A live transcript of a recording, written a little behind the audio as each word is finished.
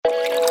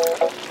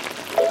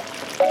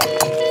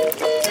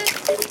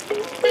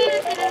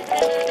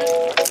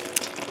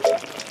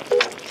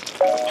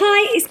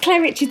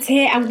Claire Richards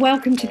here, and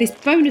welcome to this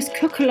bonus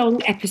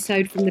cook-along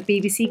episode from the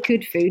BBC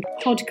Good Food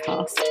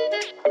podcast.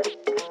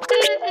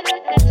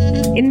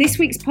 In this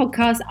week's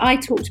podcast, I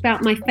talked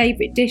about my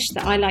favourite dish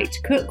that I like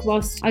to cook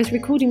whilst I was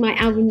recording my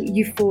album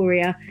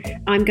Euphoria.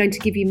 I'm going to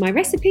give you my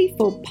recipe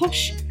for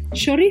Posh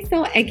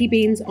chorizo eggy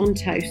beans on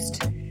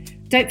toast.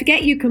 Don't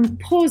forget you can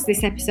pause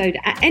this episode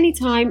at any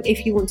time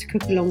if you want to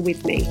cook along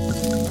with me.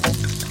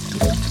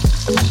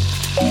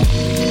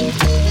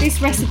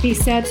 This recipe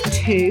serves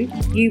two.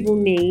 You will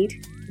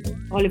need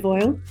olive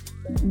oil,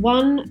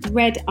 one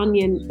red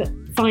onion but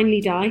finely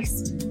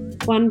diced,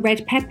 one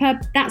red pepper,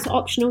 that's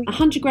optional,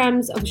 100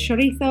 grams of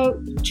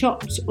chorizo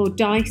chopped or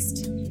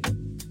diced,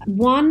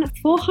 one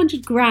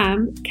 400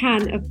 gram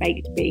can of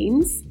baked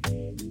beans,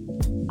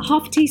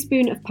 half a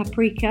teaspoon of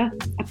paprika,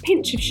 a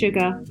pinch of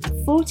sugar,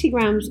 40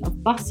 grams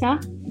of butter,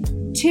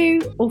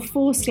 2 or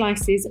 4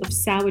 slices of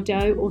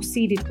sourdough or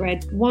seeded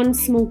bread, 1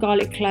 small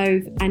garlic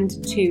clove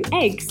and 2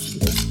 eggs.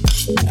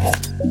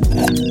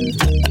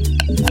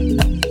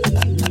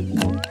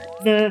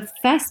 The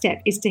first step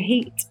is to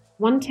heat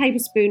 1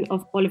 tablespoon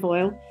of olive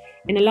oil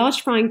in a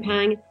large frying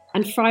pan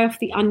and fry off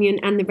the onion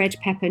and the red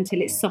pepper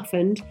until it's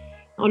softened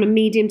on a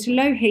medium to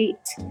low heat,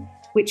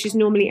 which is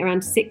normally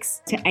around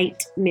 6 to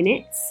 8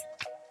 minutes.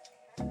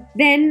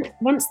 Then,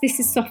 once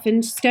this is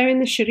softened, stir in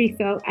the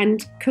chorizo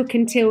and cook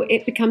until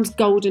it becomes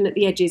golden at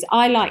the edges.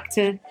 I like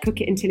to cook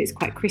it until it's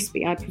quite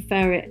crispy. I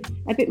prefer it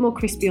a bit more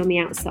crispy on the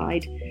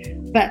outside,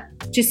 but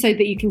just so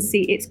that you can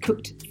see it's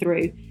cooked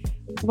through.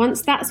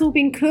 Once that's all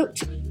been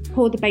cooked,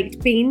 pour the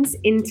baked beans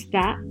into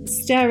that,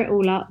 stir it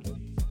all up,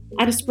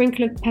 add a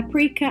sprinkle of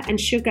paprika and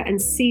sugar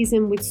and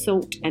season with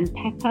salt and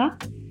pepper.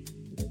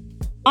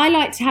 I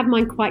like to have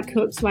mine quite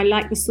cooked, so I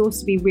like the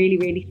sauce to be really,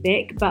 really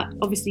thick, but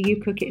obviously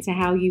you cook it to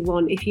how you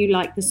want. If you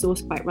like the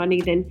sauce quite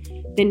runny,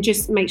 then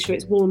just make sure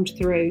it's warmed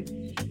through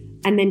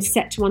and then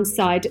set to one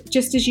side.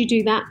 Just as you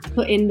do that,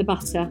 put in the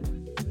butter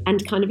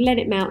and kind of let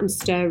it melt and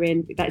stir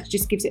in. That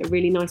just gives it a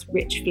really nice,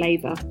 rich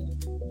flavour.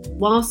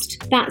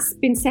 Whilst that's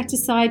been set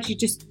aside, you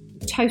just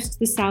toast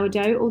the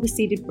sourdough or the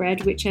seeded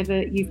bread,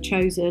 whichever you've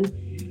chosen.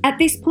 At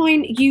this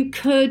point, you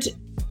could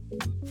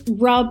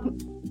rub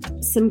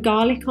some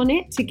garlic on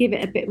it to give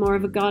it a bit more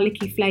of a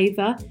garlicky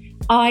flavour.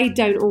 I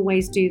don't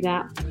always do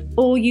that.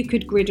 Or you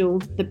could griddle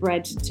the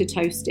bread to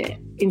toast it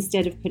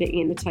instead of putting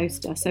it in the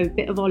toaster. So a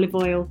bit of olive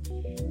oil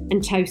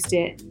and toast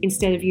it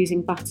instead of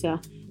using butter.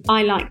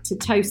 I like to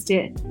toast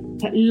it,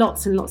 put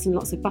lots and lots and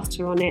lots of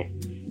butter on it.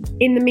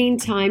 In the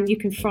meantime, you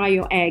can fry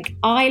your egg.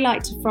 I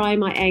like to fry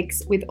my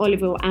eggs with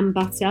olive oil and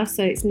butter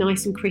so it's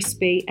nice and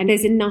crispy and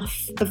there's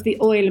enough of the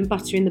oil and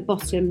butter in the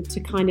bottom to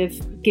kind of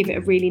give it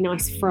a really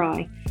nice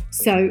fry.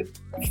 So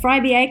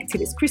fry the egg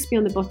till it's crispy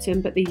on the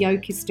bottom but the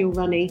yolk is still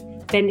runny.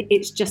 Then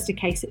it's just a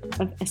case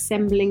of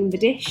assembling the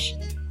dish.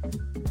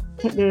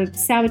 Put the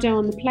sourdough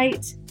on the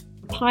plate,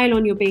 pile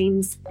on your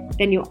beans,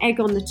 then your egg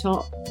on the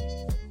top.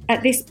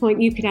 At this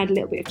point, you could add a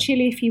little bit of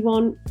chilli if you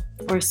want,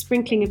 or a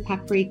sprinkling of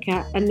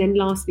paprika, and then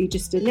lastly,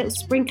 just a little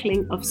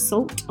sprinkling of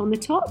salt on the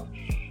top.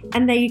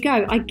 And there you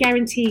go. I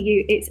guarantee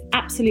you it's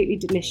absolutely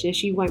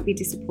delicious. You won't be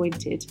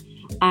disappointed.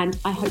 And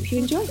I hope you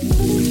enjoy.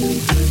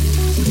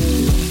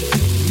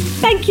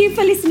 Thank you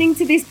for listening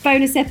to this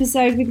bonus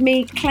episode with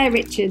me, Claire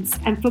Richards.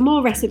 And for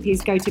more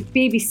recipes, go to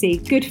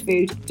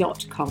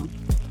bbcgoodfood.com.